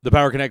The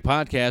Power Connect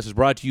podcast is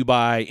brought to you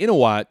by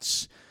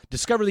InnoWatts.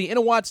 Discover the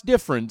InnoWatts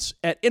difference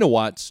at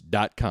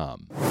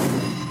InnoWatts.com.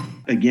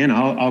 Again,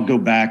 I'll go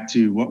back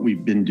to what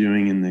we've been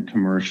doing in the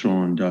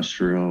commercial,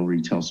 industrial,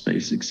 retail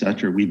space, et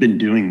cetera. We've been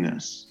doing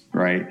this,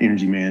 right?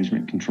 Energy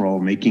management control,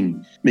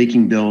 making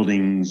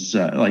buildings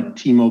like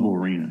T-Mobile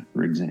Arena,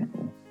 for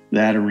example.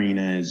 That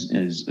arena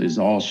is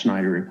all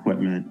Schneider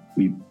equipment.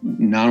 We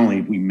not only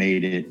have we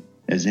made it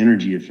as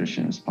energy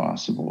efficient as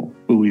possible,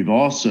 but we've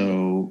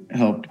also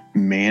helped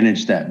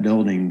manage that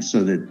building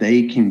so that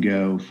they can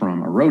go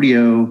from a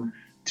rodeo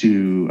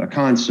to a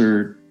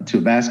concert to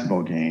a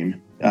basketball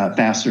game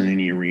faster than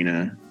any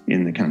arena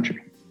in the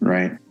country,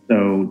 right?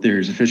 So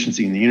there's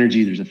efficiency in the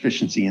energy, there's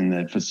efficiency in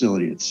the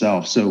facility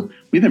itself. So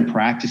we've been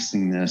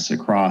practicing this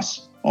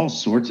across all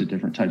sorts of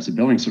different types of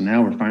buildings. So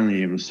now we're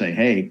finally able to say,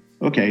 hey,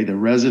 okay, the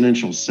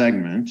residential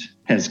segment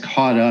has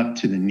caught up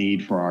to the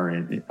need for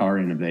our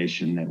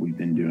innovation that we've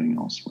been doing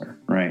elsewhere,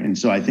 right? And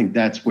so I think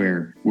that's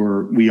where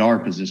we are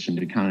positioned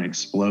to kind of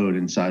explode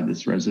inside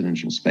this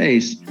residential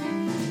space.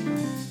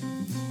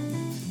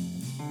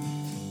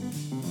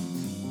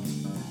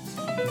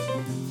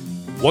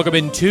 Welcome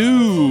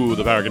into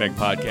the Power Connect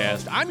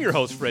podcast. I'm your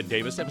host, Fred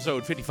Davis,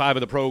 episode 55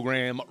 of the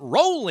program,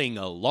 rolling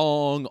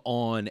along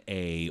on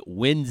a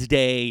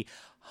Wednesday,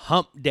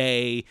 hump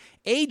day.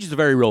 Age is a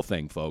very real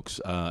thing, folks.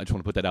 I just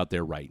want to put that out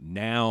there right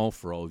now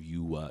for all of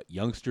you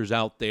youngsters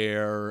out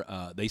there.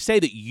 They say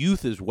that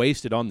youth is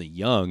wasted on the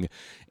young,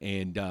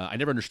 and I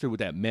never understood what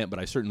that meant, but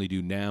I certainly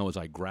do now as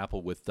I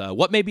grapple with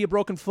what may be a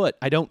broken foot.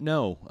 I don't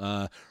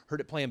know. Heard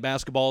it playing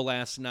basketball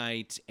last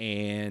night,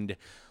 and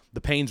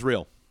the pain's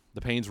real. The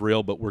pain's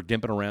real, but we're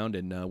gimping around,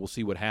 and we'll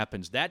see what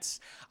happens.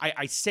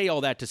 I say all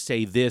that to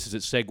say this as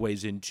it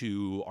segues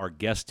into our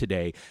guest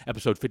today,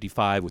 episode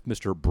 55 with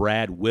Mr.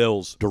 Brad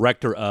Wills,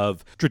 Director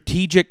of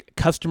Strategic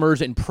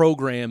Customers and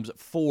Programs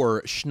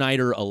for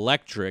Schneider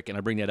Electric. And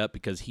I bring that up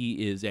because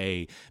he is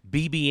a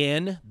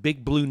BBN,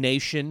 Big Blue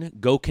Nation,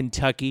 Go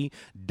Kentucky,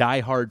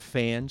 diehard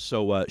fan.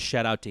 So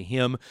shout out to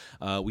him.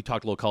 We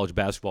talked a little college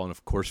basketball, and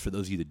of course, for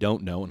those of you that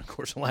don't know, and of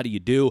course a lot of you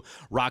do,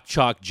 Rock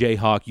Chalk,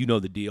 Jayhawk, you know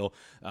the deal.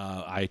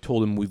 I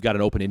told him we've got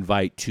an open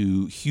invite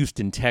to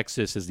Houston,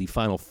 Texas, as the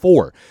Final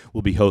Four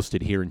will be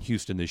hosted here in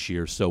Houston this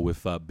year. So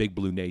if Big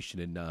Blue Nation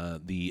and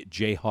the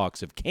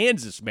Jayhawks of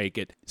Kansas make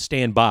it,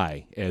 stand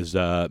by as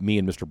me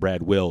and Mr.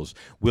 Brad Wills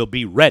will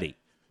be ready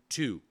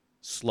to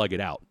slug it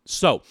out.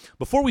 So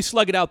before we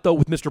slug it out, though,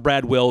 with Mr.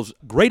 Brad Wills,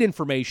 great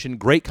information,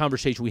 great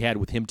conversation we had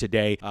with him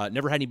today.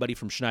 Never had anybody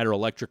from Schneider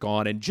Electric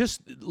on. And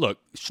just look,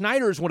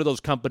 Schneider is one of those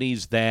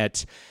companies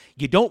that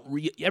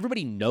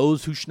everybody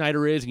knows who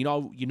Schneider is. You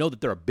know that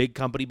they're a big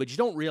company, but you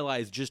don't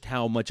realize just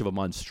how much of a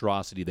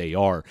monstrosity they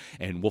are.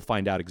 And we'll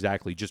find out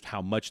exactly just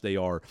how much they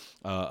are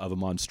of a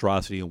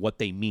monstrosity and what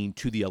they mean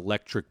to the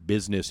electric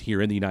business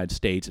here in the United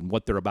States and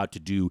what they're about to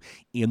do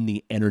in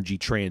the energy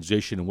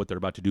transition and what they're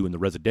about to do in the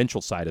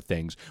residential side of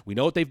things. We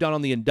know what they've done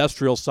on the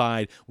industrial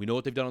side. We know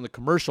what they've done on the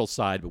commercial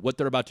side, but what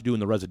they're about to do in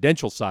the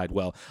residential side,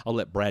 well, I'll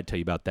let Brad tell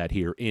you about that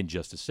here in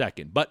just a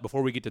second. But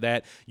before we get to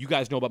that, you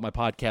guys know about my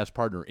podcast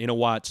partner,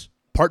 InnoWatts.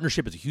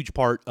 Partnership is a huge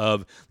part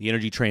of the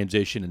energy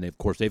transition, and of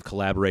course, they've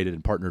collaborated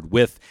and partnered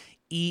with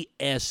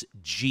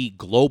ESG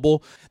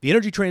Global. The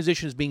energy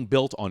transition is being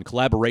built on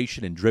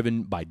collaboration and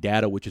driven by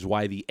data, which is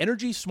why the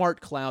Energy Smart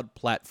Cloud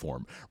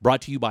platform,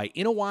 brought to you by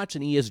InnoWatts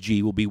and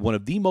ESG, will be one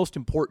of the most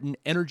important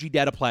energy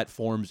data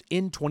platforms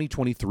in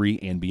 2023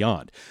 and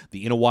beyond.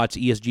 The InnoWatts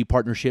ESG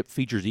partnership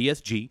features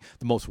ESG,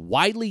 the most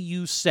widely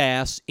used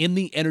SaaS in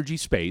the energy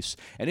space,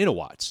 and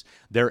InnoWatts,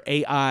 their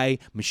AI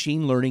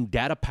machine learning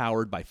data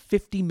powered by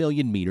 50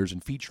 million meters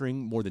and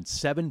featuring more than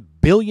 7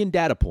 billion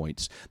data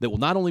points that will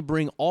not only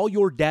bring all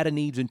your data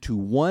needs into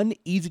one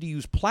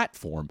easy-to-use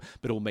platform,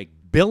 but it will make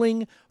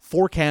billing,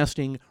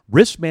 forecasting,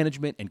 risk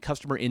management, and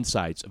customer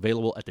insights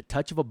available at the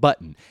touch of a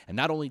button, and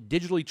not only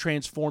digitally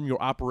transform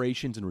your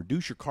operations and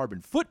reduce your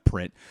carbon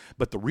footprint,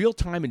 but the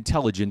real-time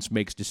intelligence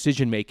makes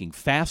decision-making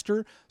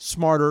faster,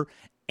 smarter,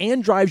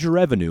 and drives your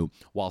revenue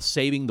while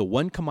saving the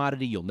one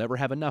commodity you'll never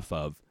have enough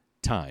of,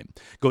 time.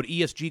 Go to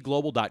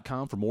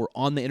esgglobal.com for more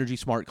on the Energy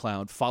Smart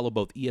Cloud. Follow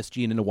both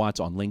ESG and InnoWatts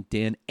on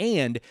LinkedIn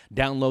and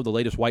download the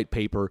latest white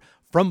paper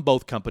from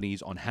both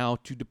companies on how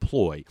to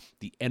deploy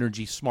the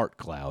Energy Smart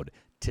Cloud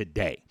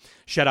today.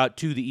 Shout out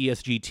to the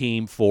ESG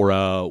team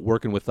for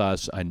working with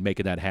us and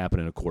making that happen.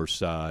 And of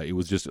course, it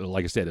was just,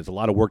 like I said, there's a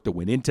lot of work that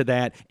went into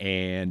that,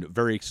 and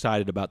very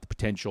excited about the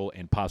potential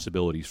and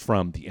possibilities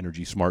from the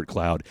Energy Smart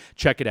Cloud.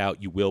 Check it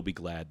out. You will be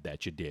glad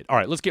that you did. All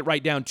right, let's get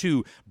right down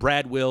to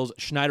Brad Wills,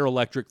 Schneider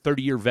Electric,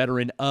 30-year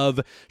veteran of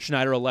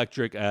Schneider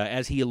Electric.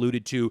 As he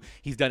alluded to,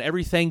 he's done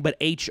everything but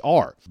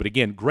HR. But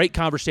again, great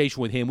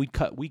conversation with him.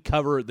 We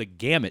cover the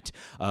gamut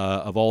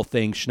of all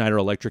things Schneider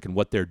Electric and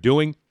what they're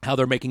doing, how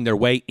they're making their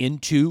way way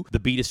into the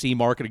B2C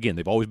market. Again,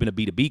 they've always been a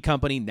B2B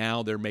company.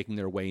 Now they're making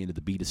their way into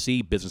the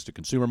B2C, business to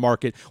consumer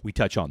market. We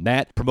touch on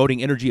that.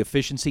 Promoting energy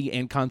efficiency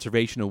and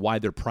conservation and why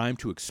they're primed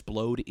to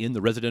explode in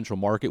the residential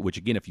market, which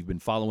again, if you've been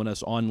following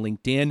us on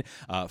LinkedIn,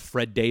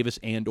 Fred Davis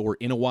and or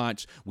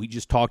InnoWatch, we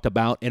just talked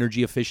about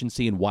energy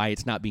efficiency and why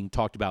it's not being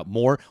talked about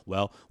more.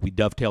 Well, we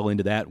dovetail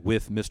into that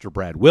with Mr.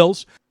 Brad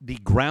Wills. The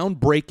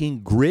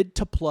groundbreaking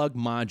grid-to-plug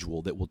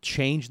module that will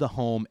change the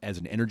home as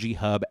an energy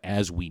hub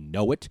as we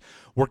know it,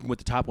 working with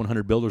the top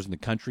 100 builders in the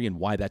country and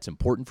why that's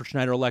important for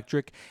Schneider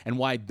Electric, and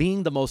why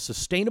being the most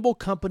sustainable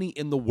company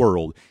in the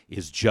world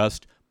is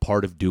just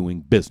part of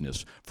doing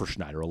business for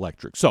Schneider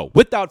Electric. So,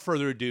 without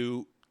further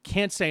ado,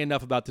 can't say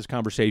enough about this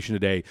conversation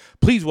today.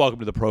 Please welcome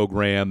to the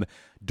program,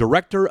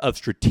 Director of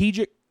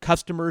Strategic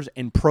Customers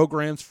and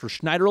Programs for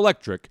Schneider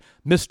Electric,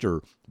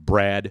 Mr.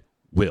 Brad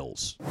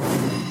Wills.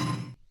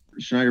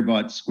 Schneider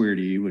bought Square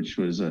D, which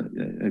was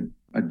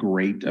a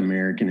great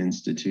American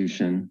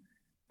institution,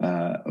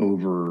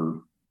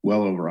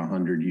 well over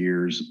 100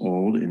 years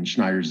old, and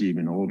Schneider's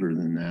even older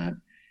than that.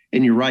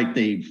 And you're right,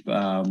 they're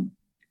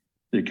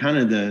kind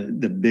of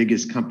the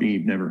biggest company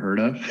you've never heard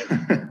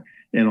of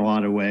in a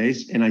lot of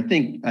ways. And I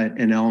think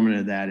an element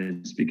of that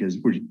is because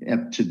we're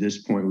up to this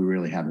point, we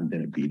really haven't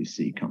been a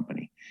B2C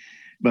company.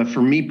 But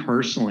for me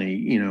personally,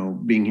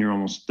 being here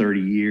almost 30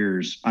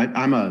 years,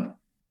 I'm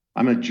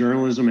a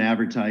journalism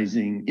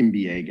advertising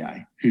MBA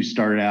guy who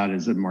started out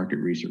as a market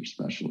research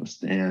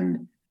specialist.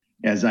 And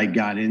as I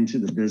got into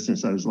the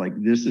business, I was like,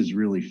 this is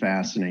really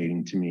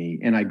fascinating to me.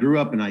 And I grew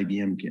up an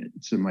IBM kid.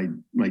 So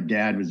my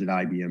dad was at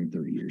IBM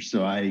 30 years.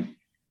 So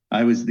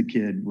I was the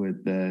kid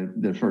with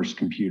the first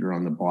computer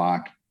on the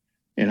block.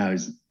 And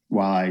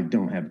while I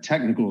don't have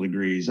technical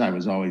degrees, I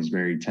was always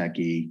very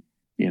techie,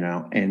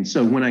 And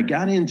so when I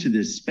got into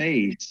this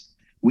space,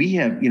 we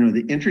have,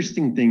 the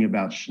interesting thing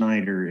about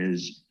Schneider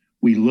is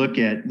we look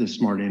at the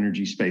smart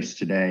energy space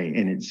today,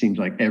 and it seems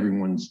like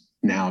everyone's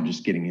now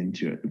just getting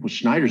into it. Well,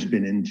 Schneider's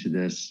been into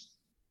this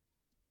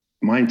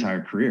my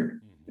entire career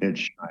at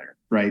Schneider,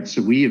 right?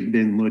 So we have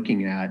been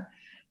looking at,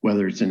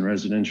 whether it's in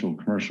residential,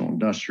 commercial,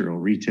 industrial,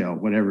 retail,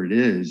 whatever it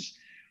is,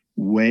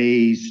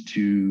 ways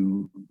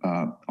to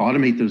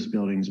automate those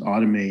buildings,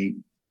 automate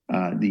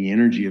the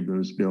energy of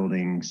those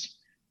buildings.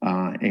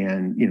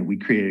 And we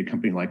created a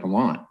company like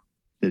Allant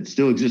that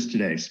still exists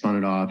today, spun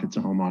it off. It's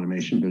a home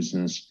automation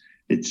business.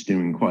 It's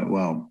doing quite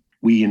well.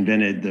 We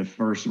invented the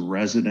first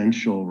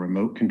residential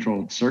remote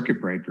controlled circuit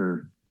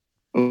breaker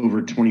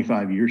over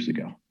 25 years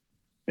ago,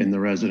 and the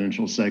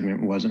residential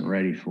segment wasn't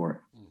ready for it.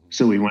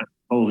 So we went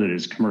and sold it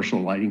as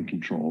commercial lighting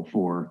control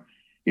for,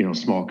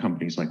 small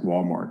companies like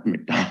Walmart,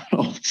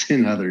 McDonald's,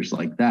 and others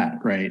like that,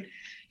 right?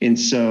 And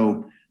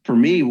so for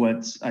me,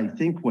 what's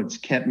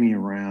kept me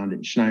around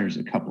at Schneider is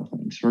a couple of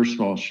things. First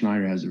of all,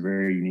 Schneider has a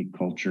very unique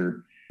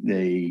culture.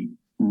 They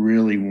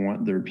really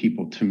want their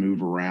people to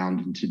move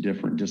around into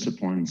different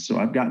disciplines. So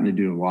I've gotten to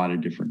do a lot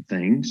of different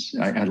things.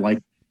 I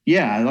like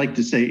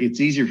to say it's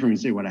easier for me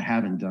to say what I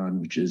haven't done,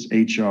 which is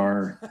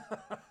HR,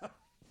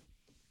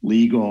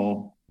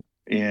 legal,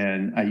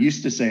 and I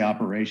used to say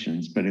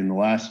operations, but in the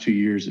last 2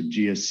 years of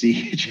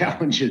GSC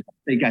challenges, I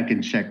think I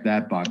can check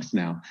that box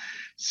now.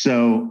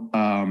 So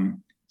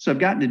I've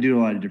gotten to do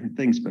a lot of different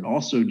things, but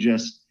also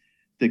just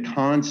the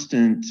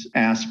constant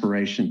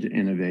aspiration to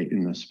innovate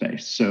in this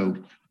space. So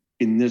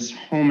in this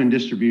home and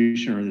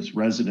distribution or this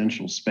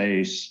residential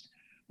space,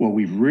 what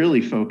we've really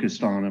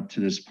focused on up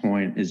to this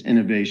point is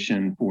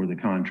innovation for the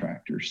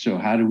contractor. So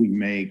how do we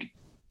make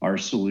our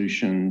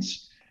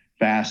solutions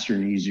faster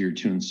and easier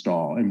to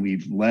install? And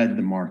we've led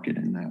the market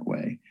in that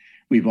way.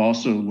 We've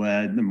also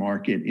led the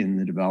market in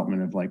the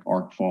development of like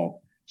arc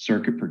fault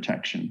circuit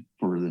protection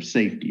for the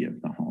safety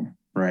of the home,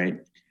 right?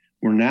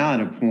 We're now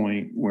at a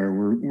point where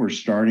we're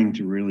starting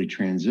to really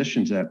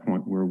transition to that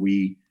point where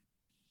we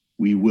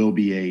will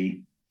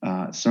be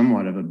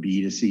somewhat of a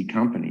B2C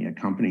company, a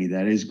company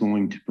that is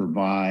going to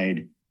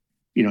provide,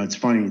 it's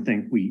funny to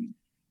think we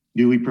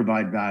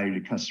provide value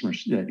to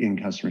customers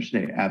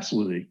today?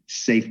 Absolutely.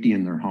 Safety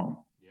in their home,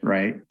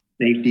 right?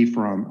 Safety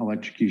from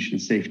electrocution,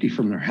 safety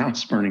from their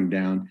house burning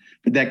down,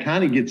 but that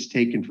kind of gets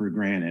taken for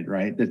granted,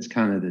 right? That's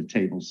kind of the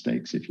table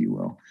stakes, if you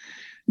will.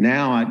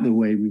 Now, the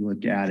way we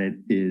look at it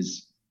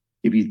is,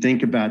 if you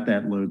think about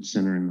that load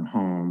center in the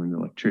home and the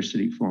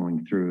electricity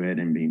flowing through it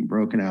and being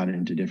broken out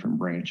into different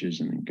branches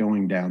and then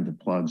going down to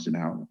plugs and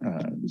out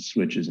the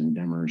switches and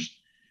dimmers,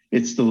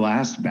 it's the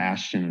last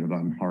bastion of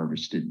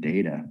unharvested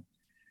data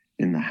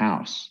in the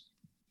house.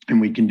 And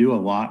we can do a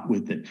lot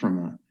with it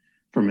from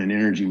an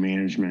energy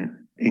management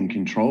and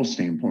control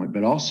standpoint,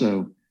 but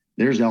also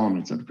there's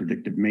elements of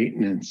predictive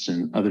maintenance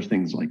and other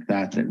things like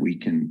that we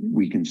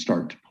can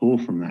start to pull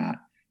from that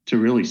to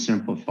really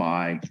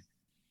simplify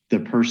the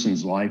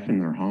person's life in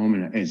their home.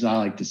 And as I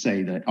like to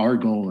say, that our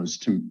goal is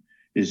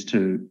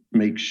to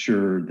make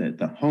sure that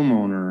the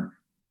homeowner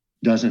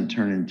doesn't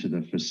turn into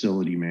the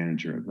facility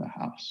manager of the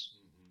house,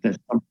 that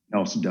somebody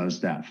else does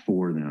that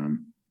for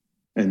them,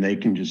 and they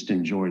can just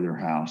enjoy their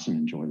house and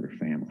enjoy their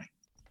family.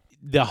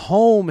 the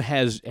home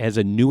has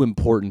a new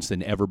importance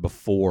than ever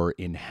before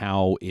in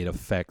how it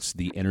affects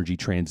the energy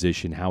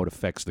transition, how it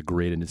affects the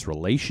grid, and its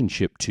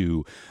relationship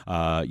to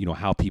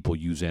how people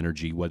use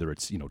energy. Whether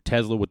it's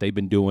Tesla, what they've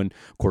been doing,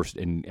 of course,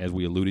 and as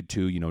we alluded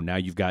to, now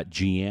you've got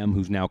GM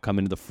who's now come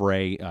into the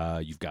fray.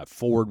 You've got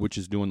Ford, which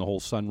is doing the whole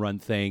Sunrun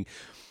thing.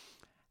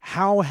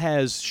 How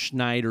has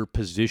Schneider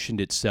positioned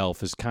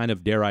itself as kind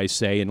of, dare I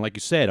say, and like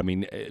you said, I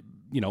mean,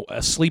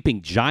 a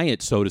sleeping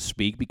giant, so to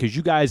speak, because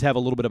you guys have a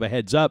little bit of a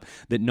heads up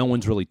that no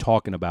one's really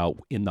talking about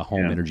in the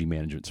home energy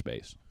management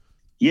space?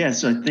 Yeah,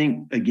 so I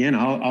think, again,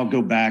 I'll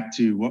go back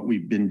to what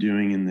we've been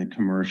doing in the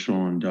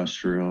commercial,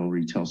 industrial,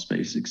 retail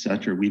space, et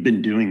cetera. We've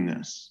been doing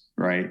this,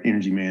 right?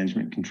 Energy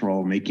management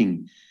control,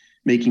 making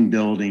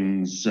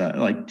buildings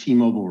like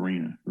T-Mobile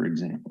Arena, for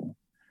example.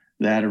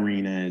 That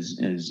arena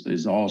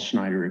is all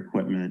Schneider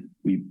equipment.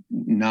 We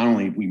not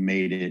only have we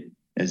made it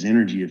as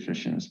energy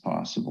efficient as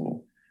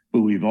possible,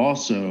 but we've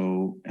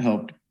also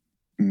helped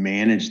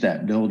manage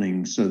that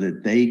building so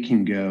that they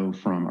can go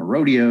from a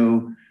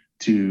rodeo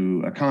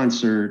to a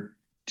concert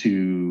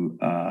to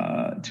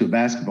a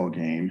basketball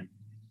game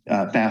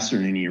faster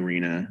than any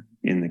arena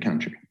in the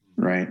country,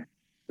 right?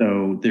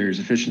 So there's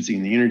efficiency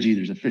in the energy,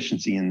 there's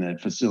efficiency in the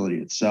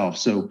facility itself.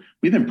 So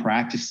we've been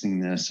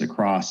practicing this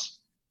across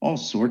all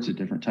sorts of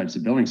different types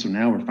of buildings. So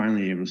now we're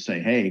finally able to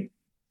say, hey,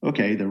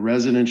 okay, the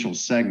residential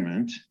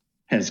segment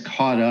has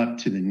caught up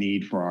to the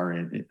need for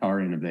our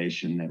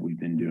innovation that we've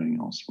been doing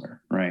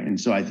elsewhere, right? And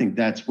so I think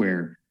that's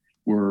where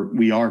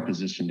we are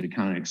positioned to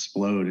kind of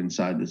explode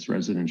inside this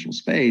residential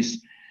space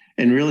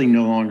and really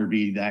no longer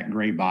be that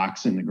gray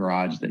box in the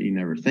garage that you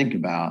never think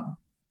about,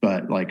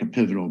 but like a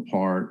pivotal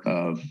part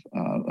of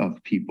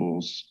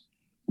people's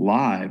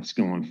lives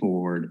going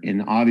forward.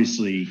 And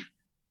obviously,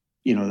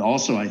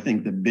 also I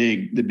think the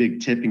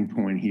big tipping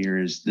point here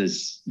is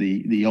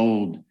the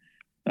old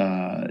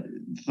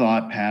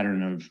thought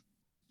pattern of,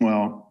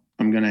 well,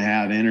 I'm going to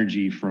have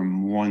energy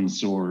from one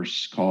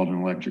source called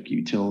an electric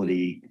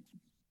utility.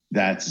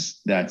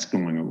 That's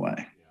going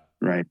away,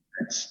 right?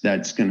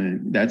 That's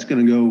going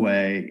to go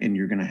away, and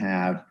you're going to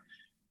have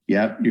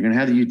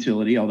the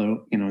utility.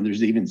 Although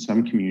there's even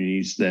some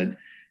communities that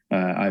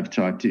I've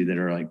talked to that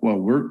are like, well,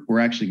 we're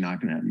actually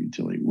not going to have a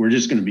utility. We're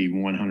just going to be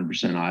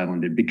 100%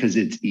 islanded because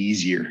it's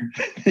easier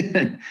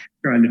than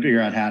trying to figure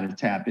out how to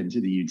tap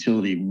into the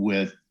utility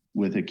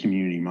with a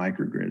community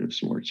microgrid of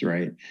sorts,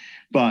 right?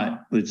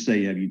 But let's say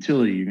you have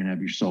utility, you're going to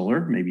have your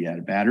solar, maybe you have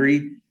a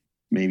battery,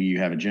 maybe you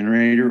have a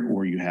generator,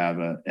 or you have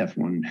a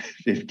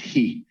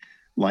F-150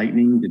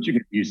 Lightning that you're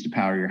going to use to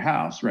power your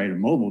house, right? A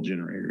mobile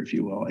generator, if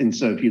you will. And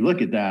so if you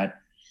look at that,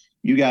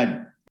 you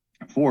got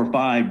 4 or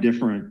 5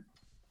 different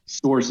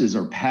sources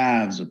or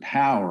paths of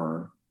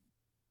power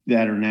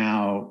that are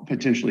now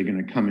potentially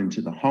going to come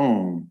into the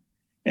home,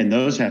 and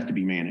those have to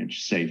be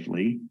managed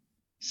safely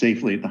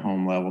at the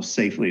home level,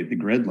 safely at the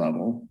grid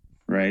level,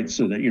 right?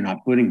 So that you're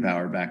not putting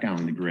power back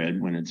on the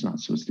grid when it's not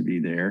supposed to be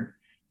there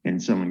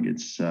and someone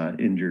gets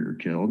injured or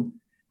killed.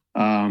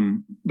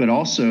 But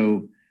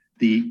also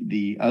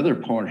the other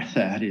part of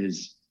that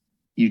is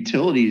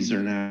utilities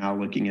are now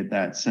looking at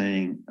that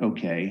saying,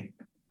 okay,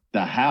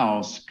 the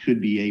house could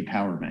be a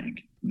power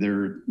bank.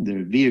 The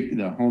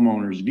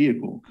homeowner's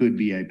vehicle could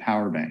be a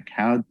power bank.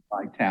 How do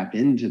I tap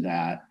into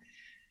that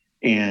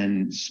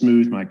and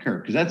smooth my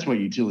curve? Because that's what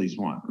utilities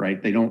want,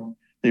 right? They don't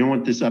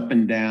want this up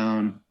and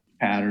down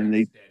pattern.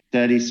 They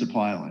steady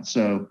supply line.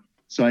 So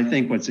I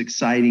think what's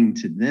exciting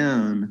to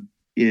them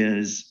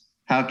is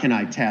how can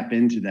I tap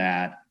into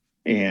that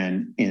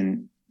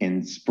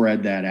and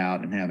spread that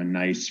out and have a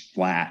nice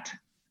flat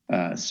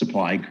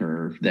supply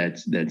curve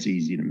that's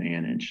easy to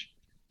manage.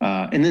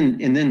 And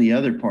then the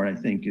other part I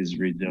think is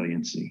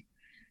resiliency.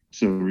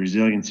 So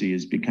resiliency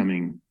is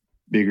becoming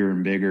bigger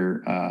and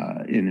bigger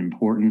in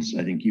importance.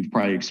 I think you've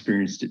probably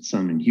experienced it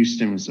some in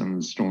Houston with some of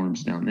the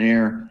storms down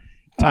there.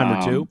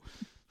 Time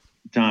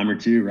or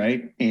two,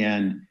 right?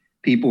 And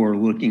people are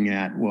looking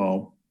at,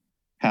 well,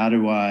 how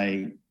do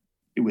I,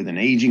 with an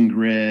aging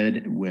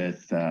grid,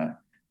 with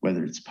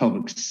whether it's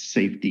public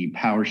safety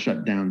power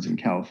shutdowns in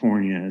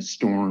California,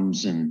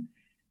 storms in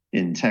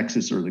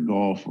Texas or the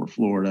Gulf or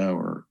Florida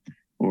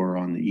or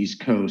on the East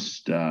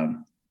Coast,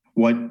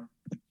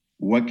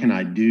 what can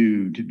I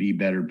do to be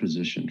better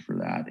positioned for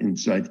that? And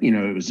so,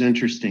 it was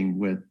interesting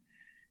with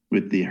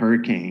the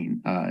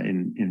hurricane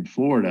in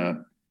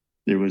Florida,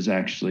 there was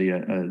actually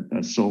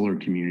a solar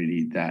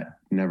community that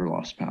never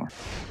lost power.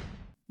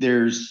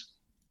 There's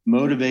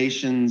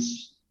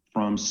motivations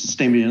from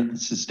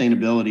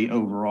sustainability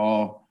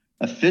overall,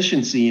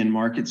 efficiency in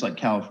markets like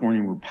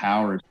California where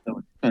power is so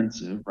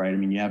expensive, right? I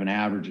mean, you have an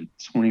average of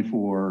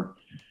 24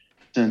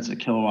 cents a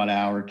kilowatt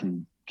hour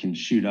can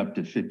shoot up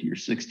to 50 or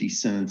 60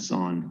 cents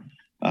on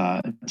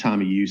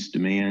time of use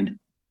demand.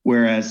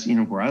 Whereas,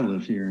 where I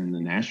live here in the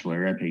Nashville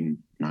area, I pay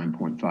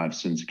 9.5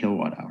 cents a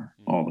kilowatt hour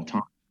all the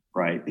time,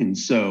 right? And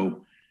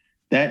so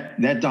that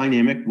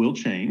dynamic will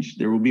change.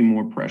 There will be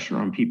more pressure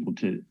on people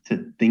to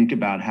think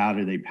about how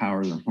do they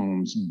power their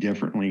homes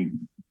differently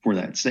for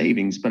that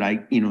savings.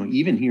 But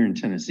even here in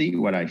Tennessee,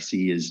 what I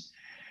see is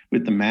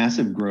with the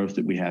massive growth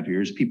that we have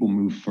here, as people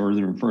move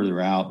further and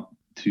further out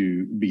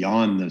to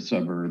beyond the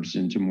suburbs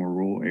into more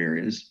rural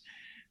areas,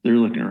 they're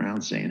looking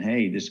around saying,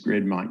 hey, this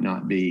grid might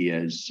not be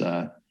as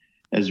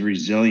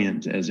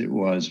resilient as it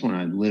was when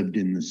I lived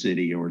in the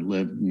city or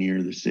lived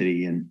near the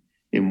city.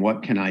 And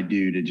what can I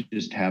do to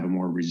just have a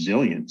more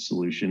resilient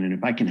solution? And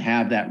if I can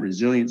have that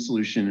resilient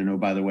solution, and oh,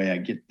 by the way, I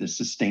get the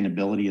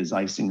sustainability as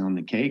icing on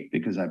the cake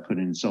because I put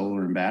in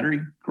solar and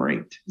battery,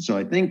 great. So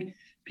I think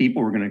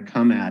people are going to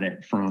come at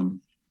it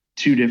from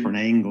two different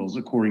angles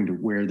according to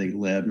where they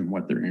live and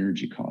what their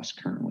energy costs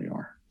currently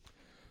are.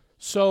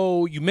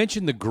 So you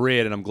mentioned the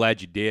grid, and I'm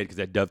glad you did because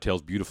that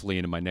dovetails beautifully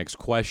into my next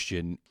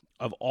question.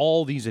 Of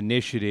all these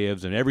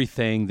initiatives and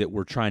everything that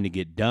we're trying to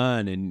get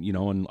done, and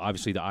and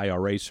obviously the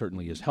IRA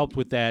certainly has helped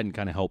with that and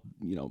kind of help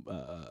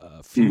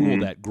fuel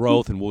that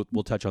growth, and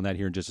we'll touch on that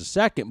here in just a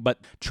second.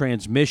 But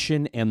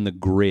transmission and the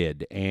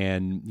grid,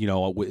 and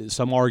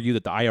some argue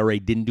that the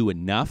IRA didn't do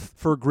enough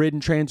for grid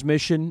and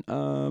transmission,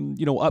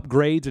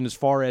 upgrades. And as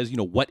far as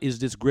what is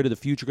this grid of the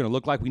future going to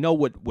look like? We know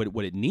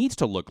what it needs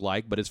to look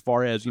like, but as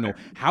far as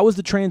how is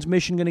the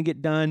transmission going to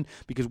get done?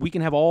 Because we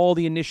can have all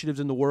the initiatives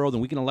in the world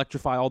and we can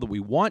electrify all that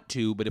we want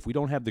to, but if we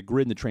don't have the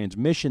grid and the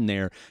transmission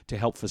there to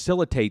help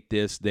facilitate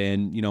this,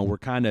 then we're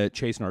kind of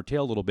chasing our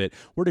tail a little bit.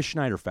 Where does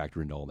Schneider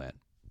factor into all that?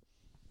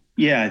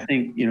 Yeah, I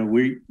think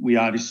we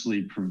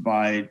obviously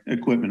provide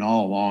equipment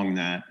all along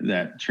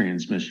that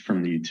transmission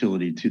from the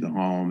utility to the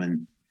home,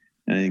 and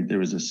I think there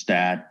was a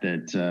stat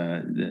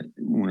that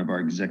one of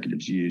our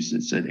executives used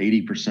that said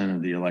 80%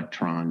 of the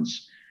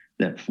electrons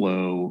that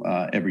flow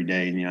every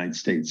day in the United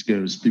States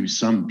goes through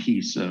some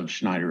piece of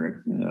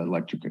Schneider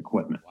electric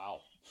equipment. Wow.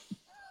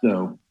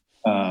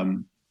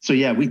 So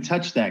yeah, we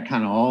touched that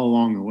kind of all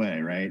along the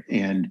way, right?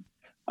 And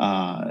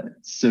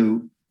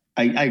so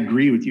I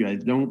agree with you. I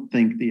don't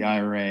think the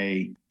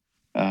IRA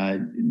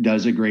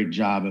does a great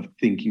job of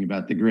thinking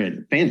about the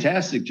grid.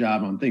 Fantastic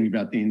job on thinking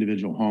about the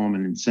individual home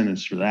and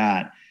incentives for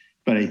that.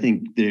 But I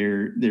think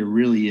there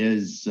really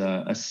is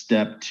a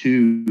step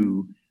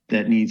two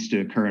that needs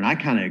to occur. And I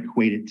kind of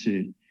equate it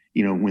to,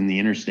 when the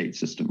interstate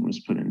system was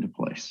put into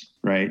place,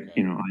 right?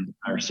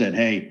 I said,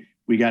 hey,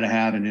 we got to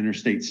have an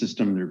interstate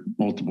system. There are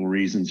multiple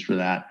reasons for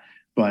that.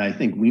 But I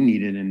think we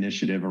need an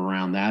initiative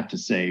around that to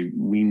say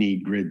we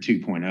need grid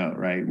 2.0,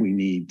 right? We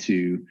need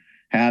to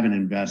have an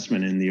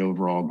investment in the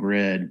overall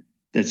grid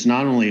that's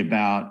not only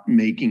about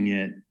making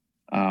it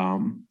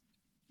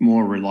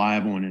more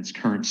reliable in its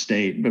current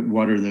state, but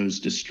what are those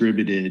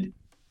distributed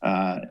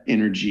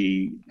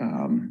energy,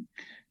 how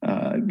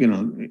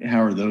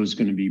are those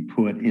going to be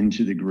put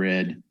into the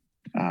grid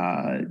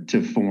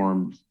to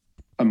form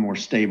a more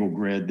stable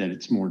grid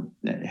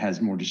that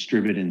has more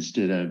distributed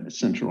instead of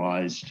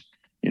centralized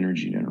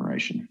energy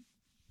generation.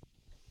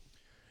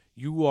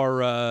 You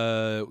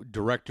are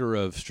director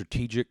of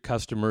strategic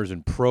customers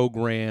and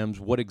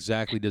programs. What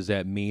exactly does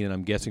that mean? And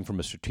I'm guessing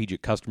from a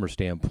strategic customer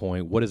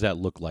standpoint, what does that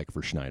look like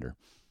for Schneider?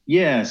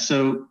 Yeah,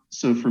 so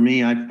for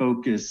me, I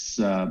focus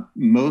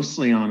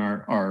mostly on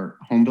our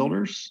home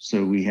builders.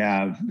 So we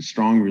have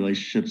strong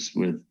relationships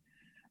with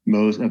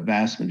a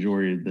vast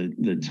majority of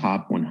the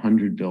top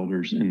 100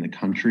 builders in the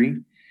country.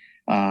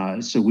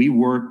 So we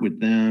work with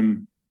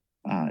them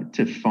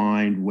to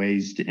find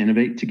ways to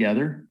innovate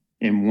together.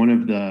 And one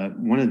of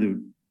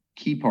the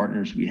key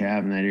partners we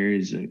have in that area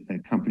is a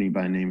company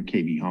by the name of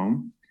KB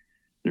Home.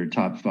 They're a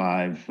top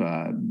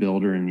 5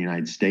 builder in the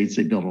United States.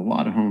 They build a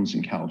lot of homes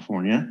in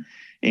California.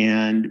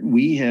 And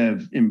we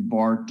have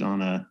embarked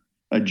on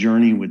a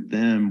journey with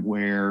them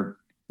where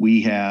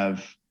we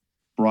have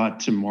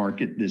brought to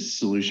market this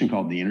solution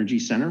called the Energy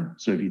Center.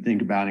 So if you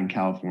think about in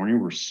California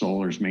where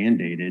solar is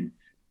mandated,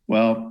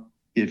 well,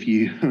 if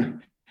you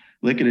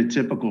look at a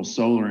typical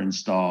solar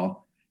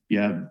install, you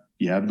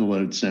have the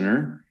load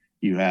center,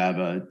 you have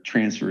a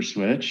transfer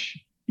switch,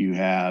 you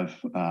have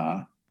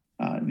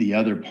the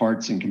other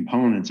parts and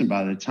components. And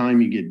by the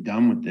time you get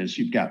done with this,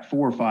 you've got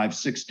 4, 5,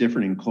 6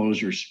 different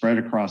enclosures spread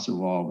across the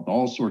wall with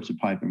all sorts of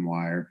pipe and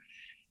wire.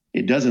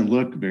 It doesn't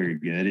look very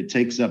good. It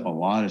takes up a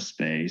lot of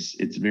space.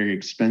 It's very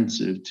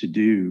expensive to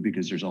do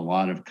because there's a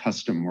lot of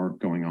custom work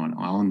going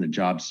on the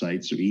job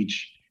site. So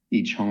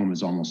each home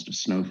is almost a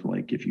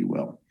snowflake, if you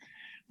will.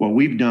 What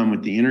we've done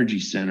with the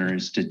Energy Center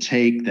is to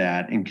take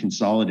that and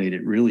consolidate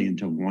it really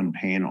into one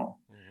panel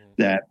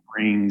that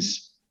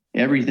brings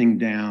everything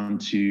down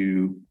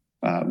to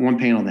one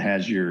panel that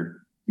has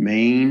your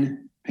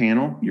main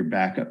panel, your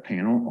backup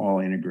panel, all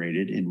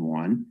integrated in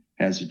one,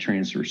 has a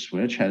transfer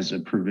switch, has a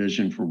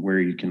provision for where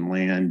you can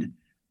land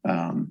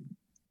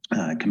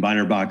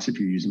combiner box if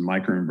you're using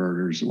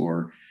microinverters,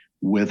 or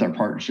with our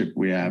partnership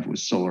we have with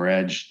Solar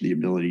Edge, the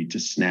ability to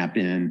snap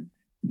in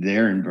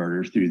their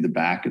inverter through the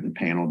back of the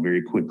panel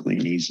very quickly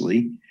and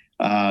easily.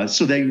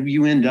 So that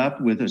you end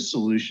up with a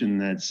solution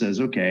that says,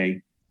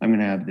 okay, I'm going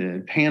to have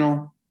the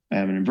panel, I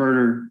have an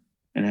inverter,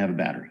 and I have a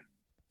battery.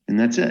 And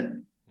that's it,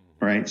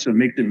 right? So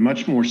make it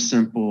much more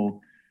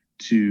simple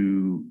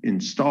to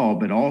install,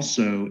 but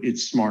also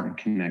it's smart and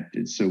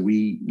connected. So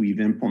we've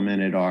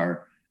implemented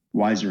our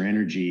Wiser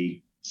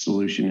Energy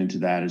solution into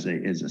that as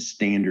a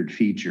standard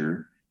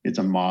feature. It's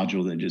a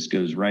module that just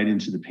goes right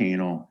into the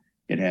panel.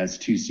 It has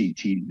 2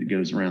 CT that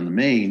goes around the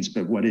mains,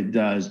 but what it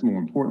does, more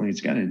importantly,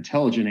 it's got an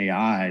intelligent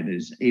AI that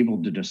is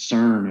able to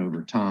discern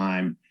over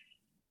time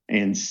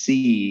and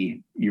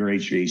see your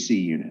HVAC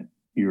unit,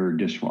 your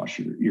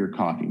dishwasher, your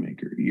coffee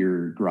maker,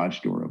 your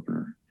garage door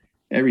opener,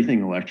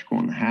 everything electrical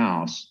in the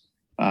house,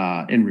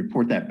 and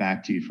report that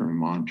back to you from a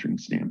monitoring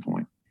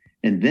standpoint.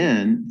 And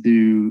then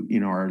through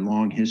our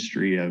long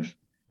history of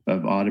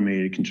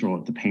automated control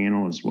at the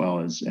panel as well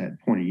as at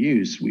point of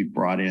use, we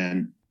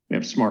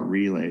have smart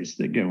relays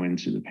that go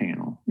into the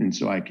panel. And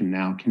so I can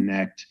now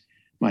connect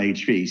my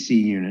HVAC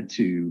unit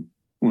to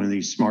one of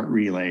these smart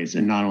relays.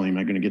 And not only am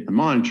I going to get the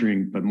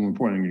monitoring, but more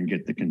importantly, I'm going to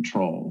get the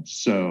control.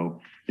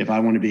 So if I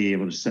want to be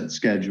able to set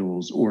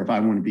schedules, or if I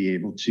want to be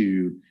able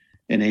to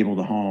enable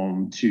the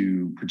home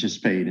to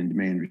participate in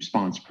demand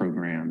response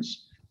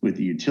programs with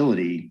the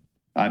utility,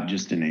 I've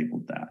just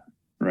enabled that,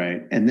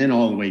 right? And then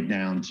all the way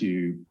down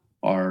to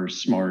our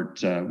smart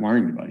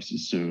wiring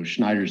devices. So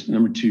Schneider's the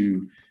number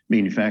 2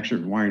 manufacturer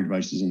of wiring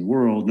devices in the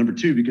world. Number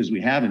 2, because we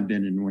haven't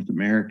been in North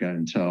America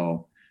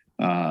until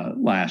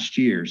last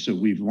year. So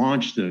we've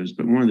launched those,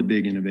 but one of the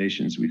big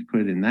innovations we've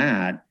put in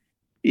that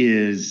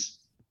is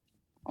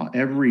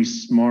every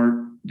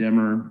smart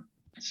dimmer,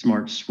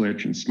 smart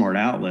switch, and smart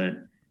outlet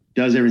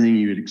does everything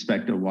you would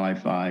expect a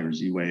Wi-Fi or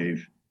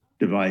Z-Wave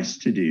device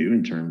to do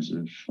in terms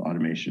of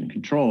automation and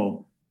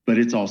control, but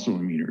it's also a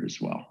meter as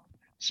well.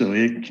 So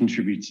it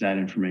contributes that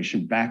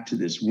information back to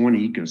this one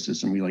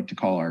ecosystem we like to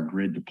call our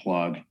grid to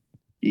plug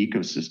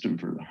ecosystem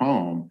for the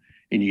home.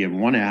 And you have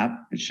one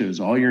app, it shows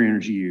all your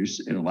energy use.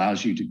 It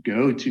allows you to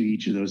go to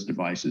each of those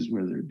devices,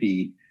 whether it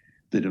be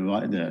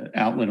the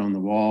outlet on the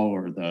wall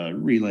or the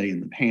relay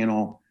in the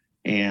panel,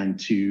 and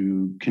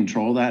to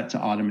control that, to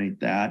automate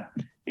that.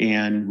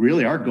 And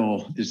really our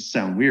goal, this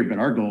sounds weird, but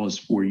our goal is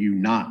for you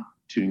not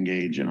to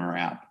engage in our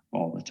app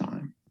all the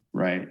time,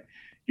 right?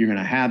 You're going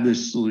to have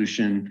this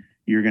solution.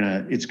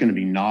 It's going to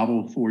be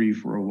novel for you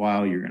for a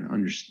while. You're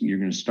going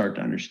to start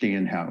to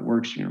understand how it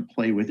works. You're going to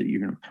play with it.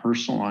 You're going to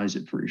personalize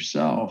it for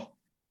yourself.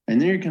 And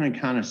then you're going to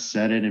kind of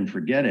set it and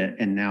forget it.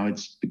 And now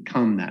it's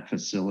become that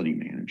facility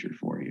manager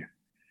for you,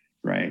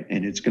 right?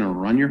 And it's going to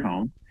run your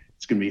home.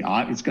 It's going to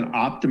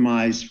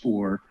optimize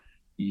for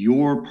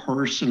your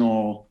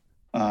personal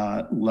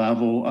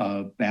level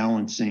of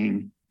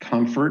balancing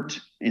comfort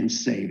and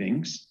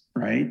savings,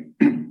 right?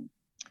 And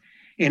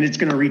it's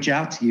going to reach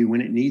out to you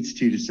when it needs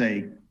to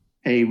say,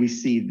 hey, we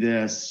see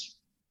this.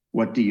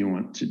 What do you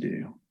want to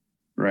do,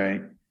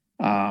 right?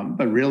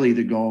 But really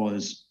the goal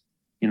is,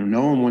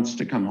 no one wants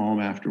to come home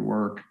after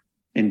work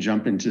and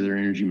jump into their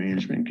energy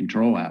management and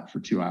control app for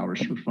 2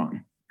 hours for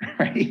fun,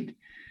 right?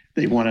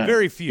 They want to.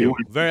 Very few.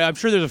 I'm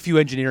sure there's a few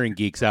engineering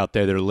geeks out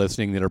there that are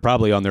listening that are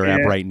probably on their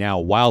app right now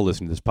while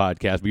listening to this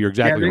podcast. But you're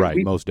exactly right.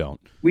 Most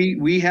don't.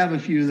 We have a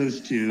few of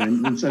those too,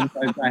 and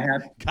sometimes I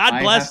have.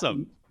 God bless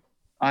them.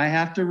 I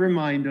have to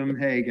remind them,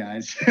 hey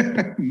guys,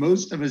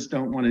 most of us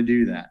don't want to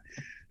do that.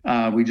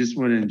 We just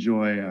want to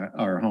enjoy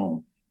our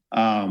home.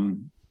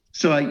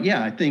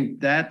 I think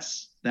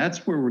that's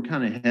where we're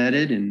kind of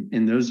headed,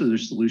 and those are the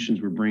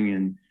solutions we're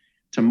bringing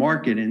to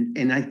market.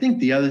 And I think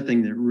the other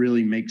thing that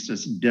really makes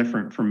us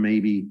different from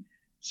maybe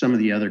some of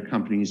the other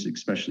companies,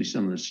 especially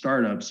some of the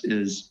startups,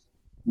 is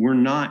we're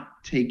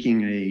not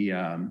taking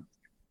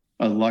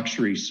a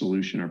luxury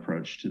solution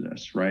approach to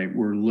this, right?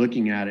 We're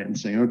looking at it and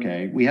saying,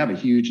 okay, we have a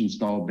huge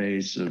install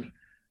base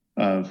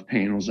of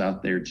panels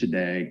out there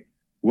today.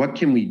 What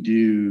can we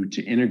do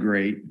to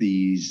integrate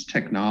these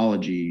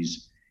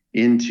technologies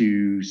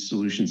into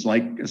solutions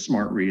like a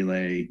smart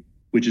relay,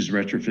 which is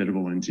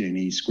retrofittable into an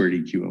E-squared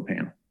EQO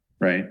panel,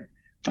 right?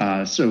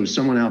 So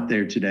someone out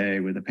there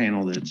today with a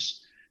panel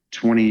that's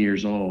 20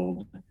 years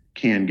old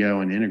can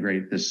go and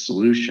integrate this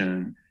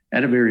solution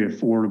at a very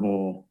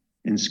affordable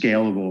and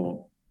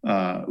scalable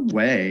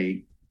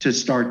way to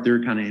start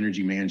their kind of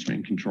energy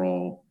management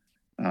control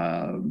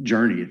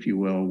journey, if you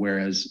will.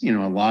 Whereas, a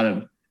lot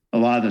of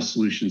the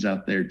solutions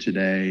out there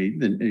today,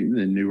 the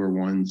newer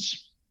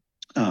ones,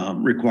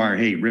 require,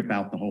 hey, rip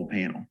out the whole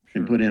panel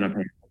and put in a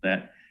panel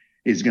that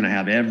is going to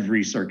have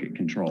every circuit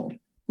controlled,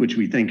 which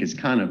we think is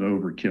kind of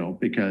overkill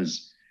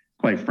because,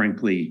 quite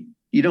frankly,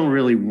 you don't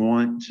really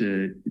want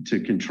to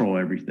control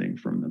everything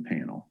from the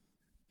panel.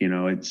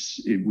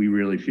 We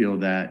really feel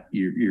that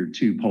your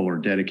 2 polar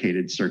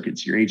dedicated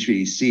circuits, your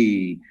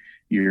HVAC,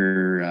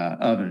 your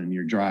oven,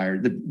 your dryer,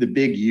 the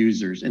big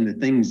users, and the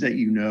things that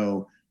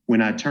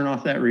when I turn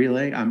off that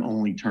relay, I'm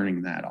only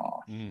turning that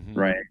off,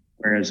 right?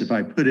 Whereas if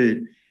I put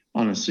it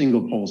on a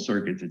single pole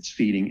circuit that's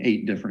feeding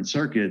 8 different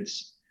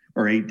circuits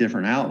or 8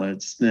 different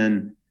outlets,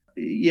 then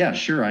yeah,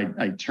 sure,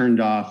 I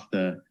turned off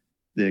the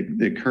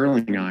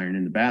curling iron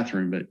in the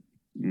bathroom, but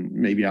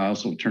maybe I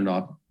also turned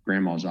off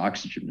grandma's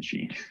oxygen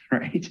machine,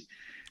 right?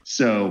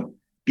 So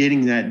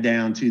getting that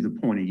down to the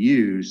point of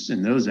use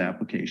in those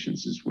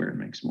applications is where it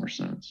makes more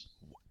sense.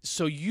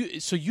 So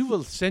you've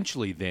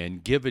essentially then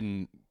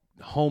given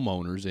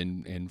homeowners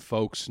and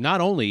folks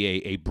not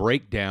only a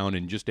breakdown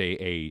and just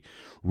a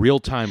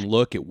real-time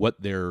look at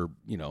what their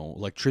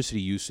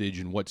electricity usage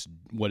and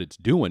what it's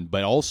doing,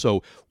 but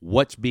also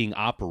what's being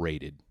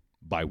operated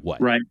by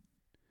what. Right.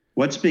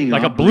 What's being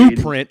like operated. A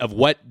blueprint of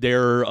what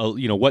their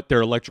what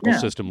their electrical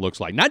system looks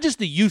like. Not just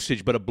the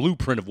usage, but a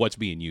blueprint of what's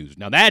being used.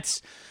 Now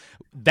that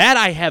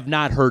I have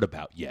not heard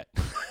about yet.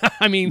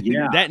 I mean,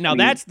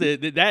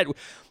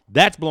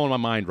 that's blowing my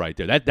mind right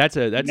there. That's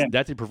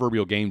a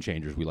proverbial game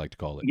changer, as we like to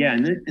call it. Yeah,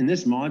 and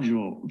this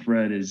module,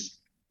 Fred, is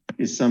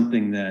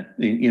something that,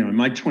 in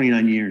my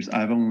 29 years,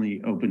 I've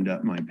only opened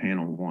up my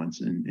panel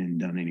once and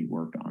done any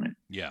work on it.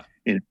 Yeah.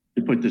 And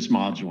to put this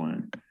module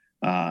in.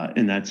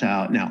 And that's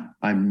how. Now,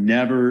 I'm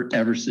never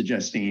ever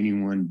suggesting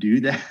anyone do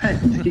that.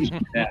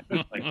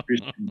 Like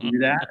Christian, do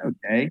that,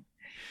 okay?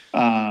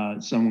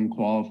 Someone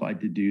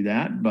qualified to do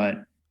that,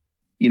 but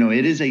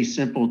it is a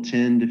simple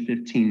 10 to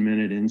 15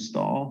 minute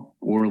install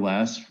or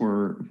less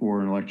for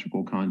an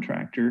electrical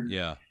contractor.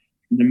 Yeah.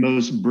 The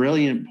most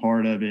brilliant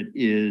part of it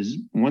is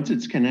once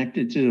it's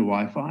connected to the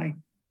Wi-Fi,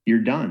 you're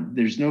done.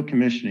 There's no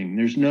commissioning.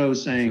 There's no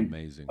saying,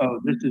 amazing. Oh,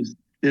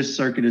 this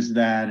circuit is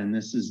that, and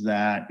this is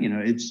that.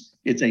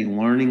 It's a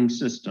learning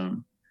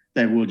system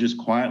that will just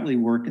quietly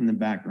work in the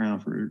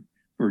background for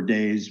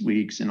days,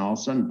 weeks, and all of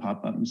a sudden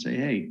pop up and say,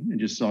 hey, I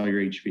just saw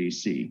your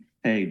HVAC.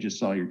 Hey, just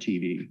saw your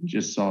TV.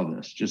 Just saw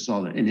this. Just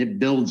saw that. And it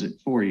builds it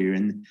for you.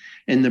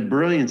 And the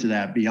brilliance of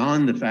that,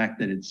 beyond the fact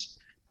that it's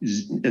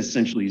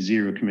essentially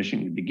zero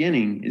commissioning at the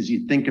beginning, is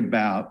you think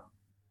about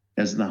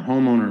as the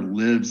homeowner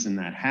lives in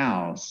that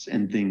house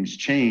and things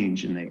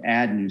change and they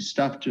add new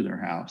stuff to their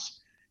house,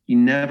 you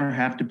never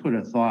have to put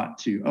a thought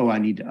to, I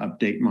need to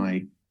update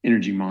my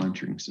energy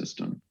monitoring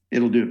system.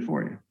 It'll do it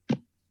for you.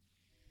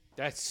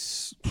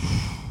 That's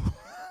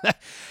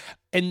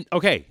and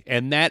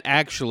that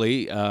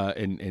actually,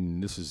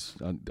 and this is,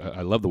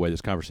 I love the way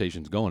this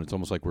conversation's going. It's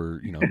almost like we're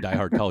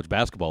diehard college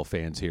basketball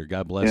fans here.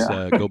 God bless,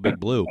 go Big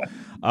Blue.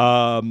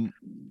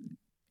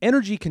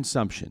 Energy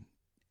consumption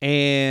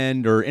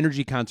or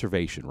energy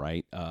conservation,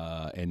 right?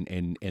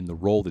 And the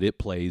role that it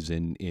plays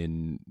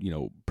in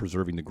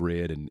preserving the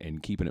grid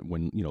and keeping it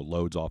when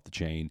loads off the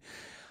chain.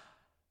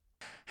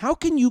 How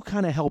can you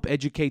kind of help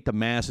educate the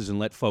masses and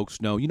let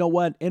folks know,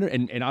 what,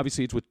 and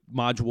obviously it's with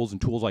modules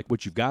and tools like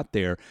what you've got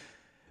there,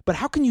 but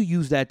how can you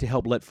use that to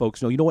help let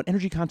folks know, what,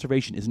 energy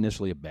conservation isn't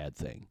necessarily a bad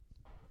thing?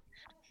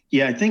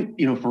 Yeah, I think,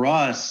 for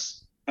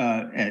us,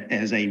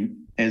 as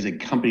a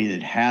company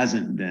that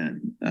hasn't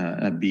been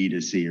a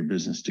B2C or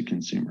business to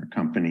consumer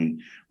company,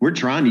 we're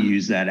trying to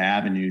use that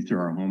avenue through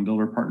our home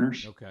builder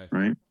partners. Okay.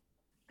 Right.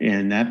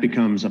 And that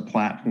becomes a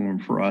platform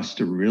for us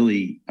to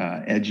really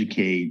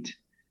educate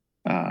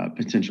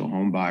potential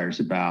home buyers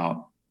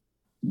about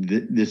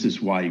this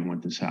is why you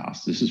want this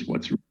house. This is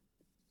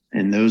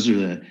and those are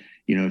the,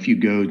 if you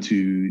go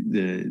to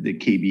the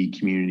KB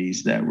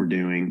communities that we're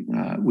doing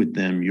with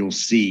them, you'll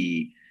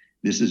see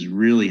this is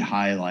really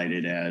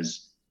highlighted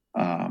as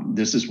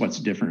this is what's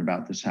different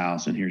about this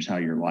house, and here's how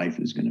your life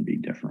is going to be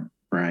different,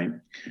 right?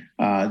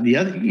 The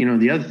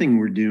other thing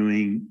we're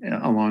doing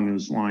along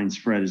those lines,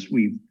 Fred, is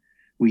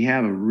we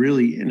have a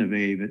really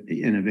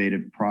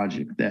innovative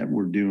project that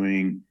we're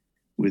doing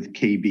with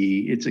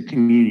KB. It's a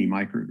community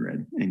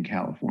microgrid in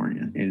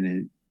California, and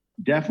it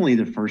definitely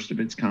the first of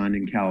its kind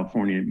in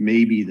California,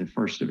 maybe the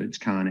first of its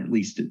kind, at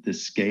least at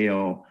this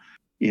scale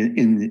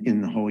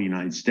in the whole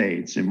United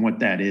States. And what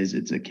that is,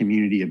 it's a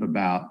community of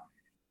about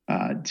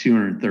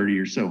 230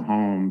 or so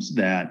homes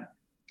that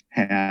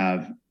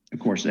have, of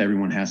course,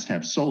 everyone has to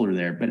have solar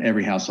there, but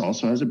every house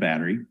also has a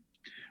battery.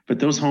 But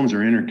those homes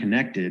are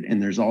interconnected,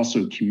 and there's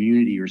also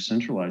community or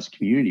centralized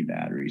community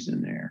batteries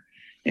in there.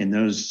 And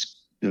those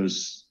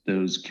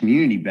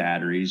community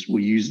batteries will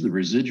use the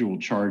residual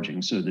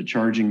charging. So the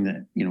charging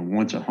that,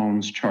 once a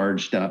home's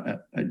charged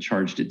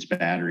its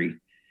battery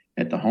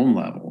at the home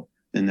level,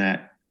 then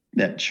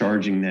that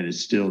charging that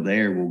is still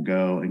there will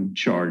go and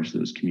charge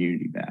those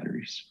community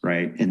batteries,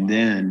 right? And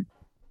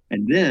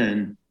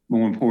then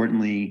more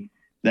importantly,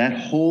 that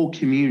whole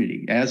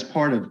community, as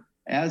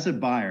a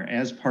buyer,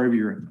 as part of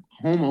your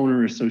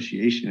homeowner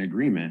association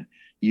agreement,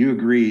 you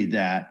agree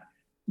that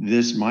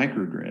this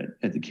microgrid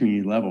at the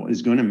community level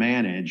is going to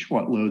manage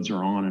what loads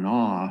are on and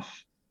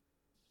off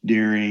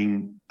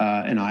during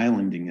an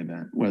islanding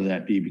event, whether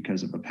that be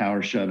because of a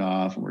power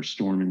shutoff or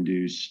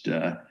storm-induced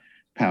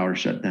power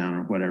shutdown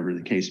or whatever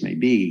the case may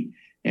be.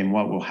 And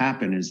what will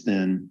happen is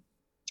then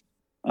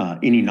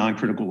any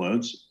non-critical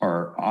loads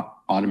are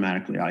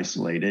automatically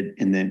isolated.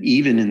 And then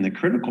even in the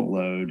critical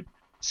load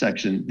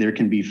section, there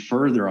can be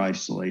further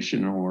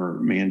isolation or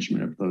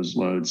management of those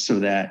loads so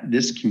that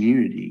this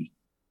community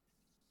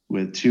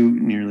with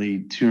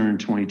nearly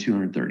 220,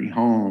 230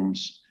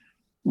 homes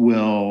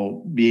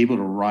will be able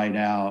to ride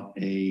out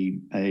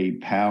a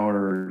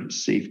power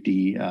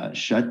safety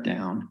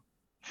shutdown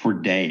for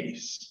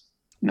days,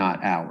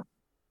 not hours,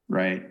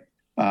 right?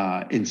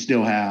 And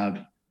still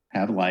have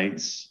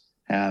lights,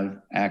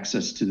 have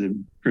access to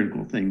the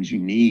critical things you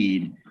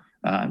need,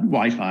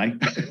 Wi-Fi,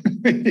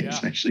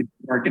 especially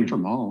working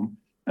from home,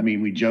 I mean,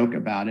 we joke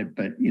about it,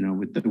 but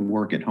with the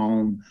work at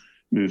home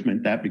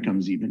movement, that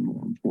becomes even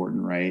more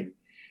important, right?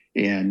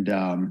 And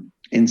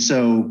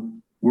so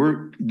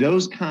we're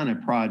those kind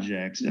of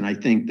projects, and I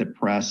think the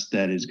press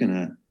that is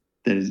gonna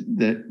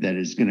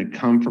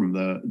come from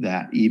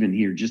that even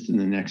here just in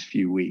the next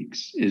few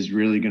weeks is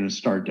really going to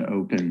start to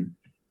open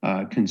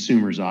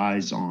consumers'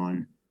 eyes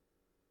on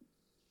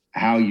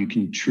how you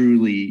can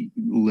truly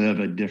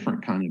live a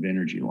different kind of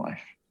energy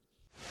life.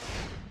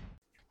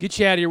 Get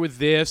you out of here with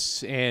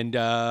this, and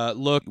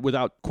look,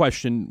 without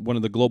question, one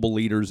of the global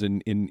leaders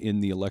in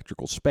the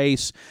electrical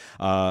space.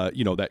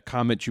 That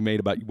comment you made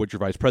about what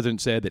your vice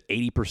president said, that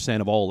 80%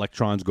 of all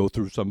electrons go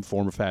through some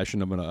form or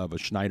fashion of a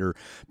Schneider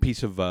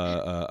piece of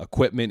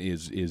equipment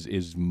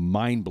is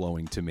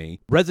mind-blowing to me.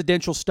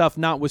 Residential stuff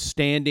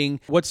notwithstanding,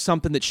 what's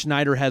something that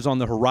Schneider has on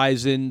the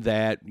horizon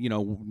that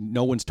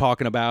no one's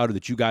talking about, or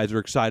that you guys are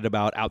excited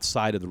about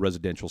outside of the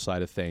residential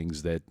side of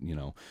things that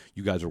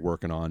you guys are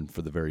working on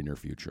for the very near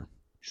future?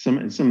 Some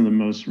of the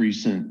most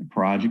recent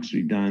projects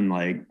we've done,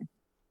 like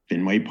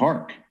Fenway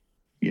Park,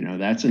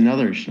 that's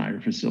another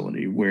Schneider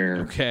facility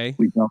where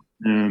we help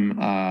them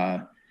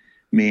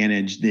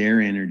manage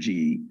their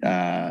energy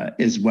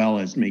as well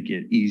as make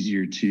it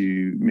easier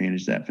to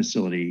manage that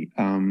facility.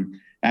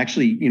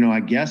 Actually, I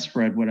guess,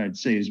 Fred, what I'd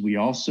say is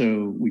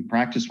we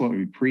practice what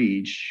we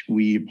preach.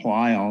 We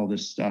apply all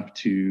this stuff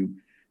to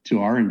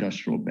our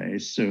industrial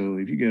base. So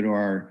if you go to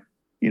our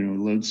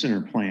load center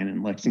plant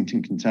in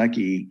Lexington,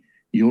 Kentucky,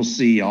 you'll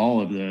see all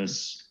of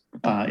this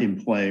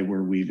in play,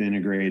 where we've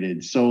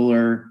integrated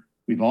solar.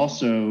 We've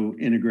also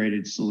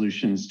integrated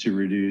solutions to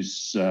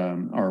reduce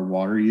our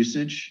water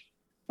usage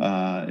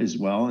as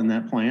well in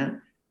that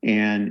plant.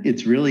 And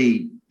it's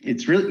really,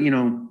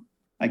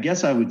 I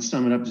guess I would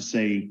sum it up to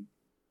say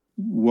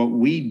what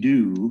we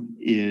do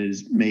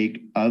is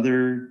make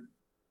other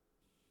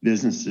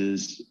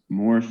businesses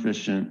more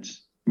efficient,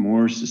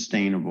 more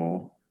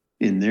sustainable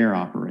in their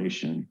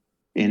operation.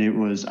 And it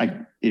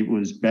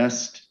was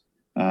best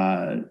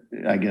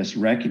I guess,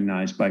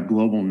 recognized by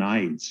Global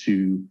Knights,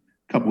 who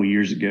a couple of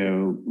years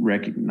ago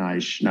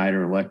recognized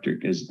Schneider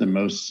Electric as the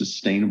most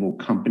sustainable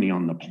company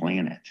on the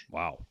planet.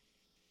 Wow.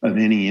 Of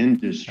any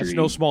industry. That's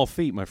no small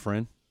feat, my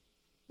friend.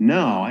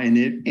 No,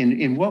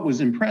 and what was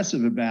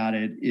impressive about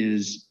it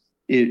is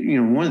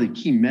one of the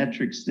key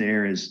metrics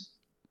there is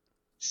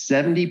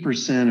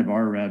 70% of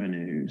our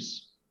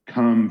revenues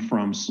come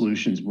from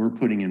solutions we're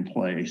putting in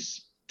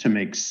place to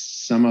make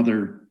some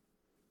other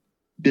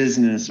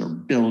business or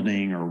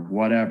building or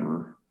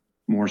whatever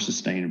more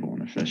sustainable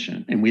and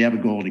efficient. And we have a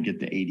goal to get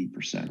to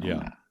 80% on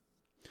that.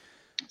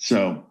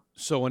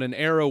 So in an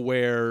era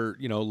where,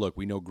 look,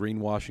 we know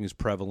greenwashing is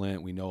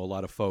prevalent. We know a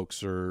lot of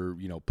folks are,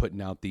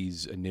 putting out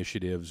these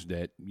initiatives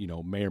that,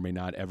 may or may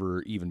not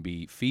ever even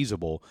be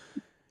feasible.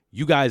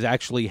 You guys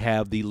actually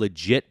have the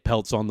legit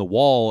pelts on the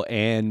wall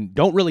and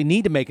don't really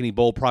need to make any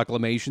bold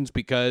proclamations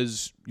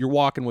because you're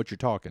walking what you're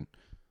talking.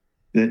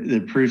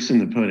 The proof's in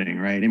the pudding,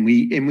 right? And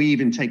we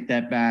even take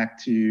that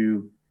back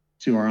to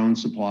our own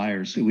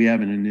suppliers. So we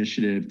have an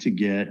initiative to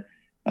get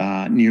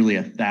nearly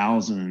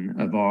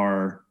 1,000 of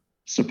our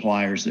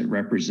suppliers that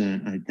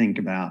represent, I think,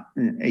 about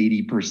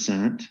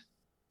 80%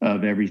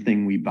 of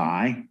everything we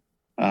buy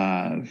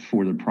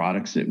for the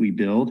products that we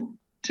build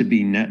to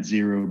be net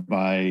zero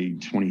by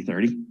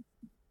 2030.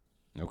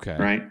 Okay.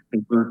 Right.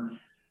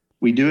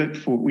 We do it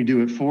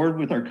forward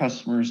with our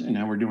customers, and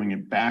now we're doing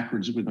it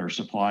backwards with our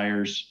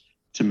suppliers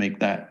to make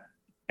that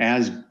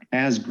as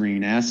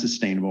green, as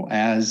sustainable,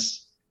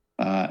 as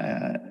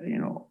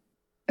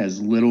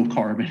little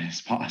carbon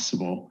as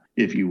possible,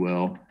 if you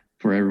will,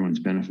 for everyone's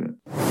benefit.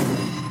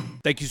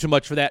 Thank you so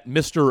much for that,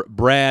 Mr.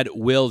 Brad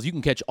Wills. You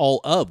can catch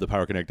all of the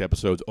Power Connect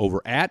episodes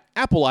over at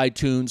Apple,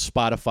 iTunes,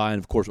 Spotify, and,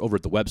 of course, over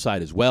at the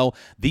website as well,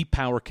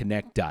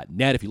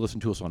 thepowerconnect.net. If you listen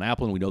to us on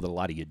Apple, and we know that a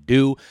lot of you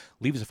do,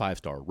 leave us a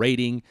 5-star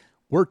rating.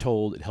 We're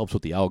told it helps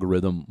with the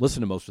algorithm.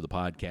 Listen to most of the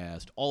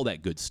podcast, all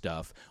that good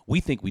stuff. We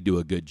think we do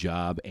a good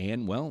job.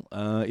 And, well,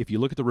 if you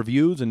look at the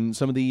reviews and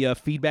some of the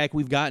feedback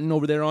we've gotten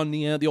over there on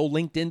the old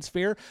LinkedIn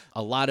sphere,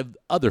 a lot of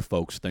other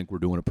folks think we're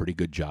doing a pretty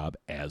good job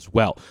as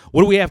well.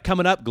 What do we have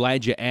coming up?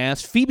 Glad you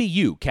asked. Phoebe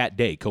Yu, Kat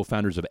Day,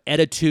 co-founders of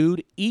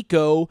Attitude,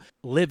 Eco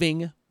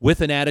Living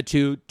with an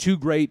Attitude, two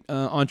great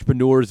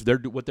entrepreneurs.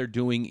 What they're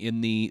doing in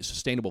the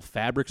sustainable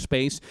fabric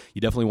space. You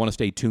definitely want to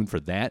stay tuned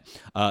for that.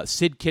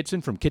 Sid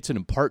Kitson from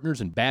Kitson &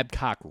 Partners and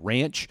Babcock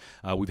Ranch.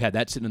 We've had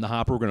that sitting in the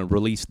hopper. We're going to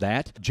release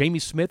that. Jamie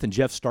Smith and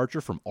Jeff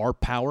Starcher from R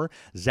Power.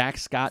 Zach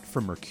Scott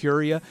from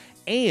Mercuria.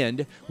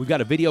 And we've got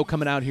a video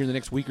coming out here in the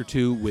next week or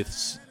two with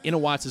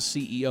Innowatts'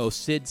 CEO,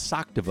 Sid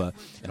Saktava,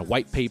 and a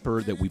white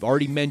paper that we've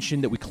already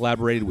mentioned that we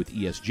collaborated with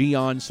ESG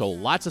on. So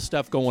lots of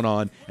stuff going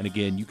on. And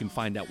again, you can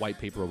find that white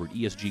paper over at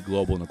ESG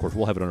Global. And of course,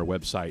 we'll have it on our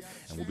website,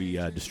 and we'll be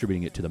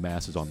distributing it to the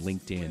masses on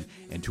LinkedIn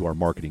and to our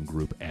marketing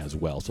group as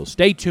well. So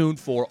stay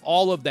tuned for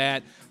all of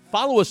that.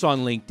 Follow us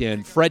on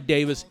LinkedIn, Fred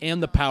Davis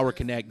and the Power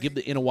Connect. Give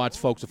the InnoWatts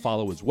folks a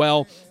follow as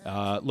well.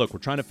 Look, we're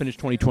trying to finish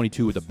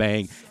 2022 with a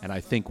bang, and I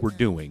think we're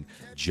doing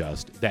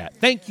just that.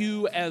 Thank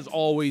you, as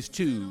always,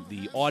 to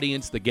the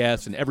audience, the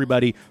guests, and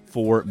everybody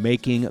for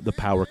making the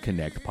Power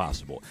Connect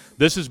possible.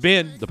 This has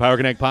been the Power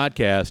Connect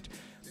podcast,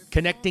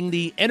 connecting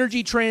the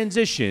energy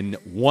transition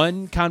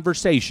one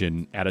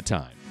conversation at a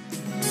time.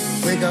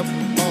 Wake up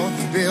all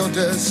the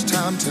builders,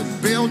 time to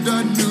build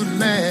a new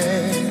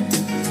land.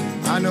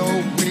 I know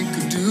we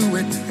could do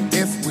it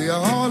if we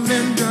all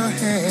lend a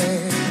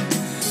hand.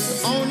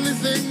 The only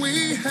thing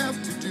we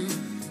have to do